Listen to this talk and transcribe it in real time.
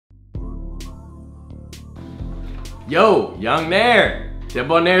Yo, young Nair,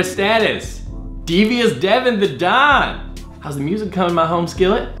 debonair status, devious Devin the Don. How's the music coming, my home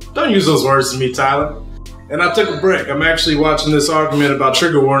skillet? Don't use those words to me, Tyler. And I took a break. I'm actually watching this argument about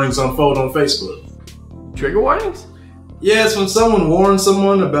trigger warnings unfold on Facebook. Trigger warnings? Yeah, it's when someone warns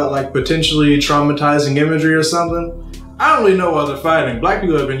someone about like potentially traumatizing imagery or something. I don't really know why they're fighting. Black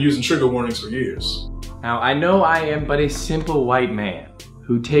people have been using trigger warnings for years. Now, I know I am but a simple white man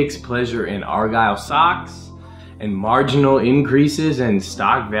who takes pleasure in Argyle socks and marginal increases in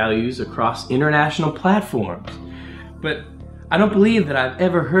stock values across international platforms. But I don't believe that I've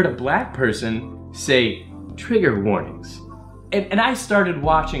ever heard a black person say trigger warnings. And I started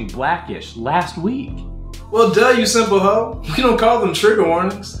watching Blackish last week. Well, duh, you simple hoe. We don't call them trigger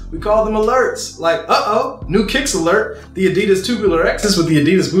warnings. We call them alerts. Like, uh-oh, new kicks alert, the Adidas Tubular X's with the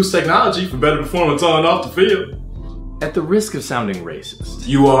Adidas Boost technology for better performance on and off the field. At the risk of sounding racist.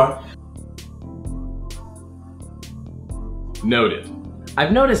 You are. Noted.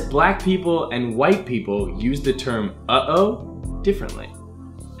 I've noticed black people and white people use the term uh-oh differently.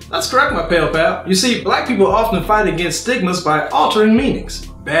 That's correct, my pale pal. You see, black people often fight against stigmas by altering meanings.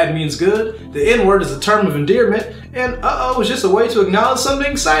 Bad means good, the N-word is a term of endearment, and uh-oh is just a way to acknowledge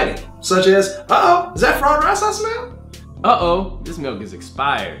something exciting, such as, uh-oh, is that fried rice I smell? Uh-oh, this milk is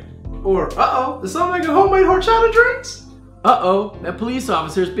expired. Or, uh-oh, is someone making homemade horchata drinks? Uh-oh, that police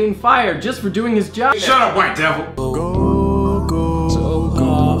officer is being fired just for doing his job. Shut up, white devil! Go, go, so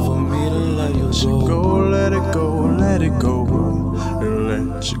go for me to let you go, let it go, let it go,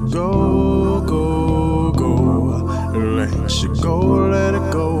 let you go, go, go, let you go, let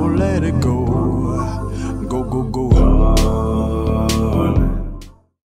it go, let it go.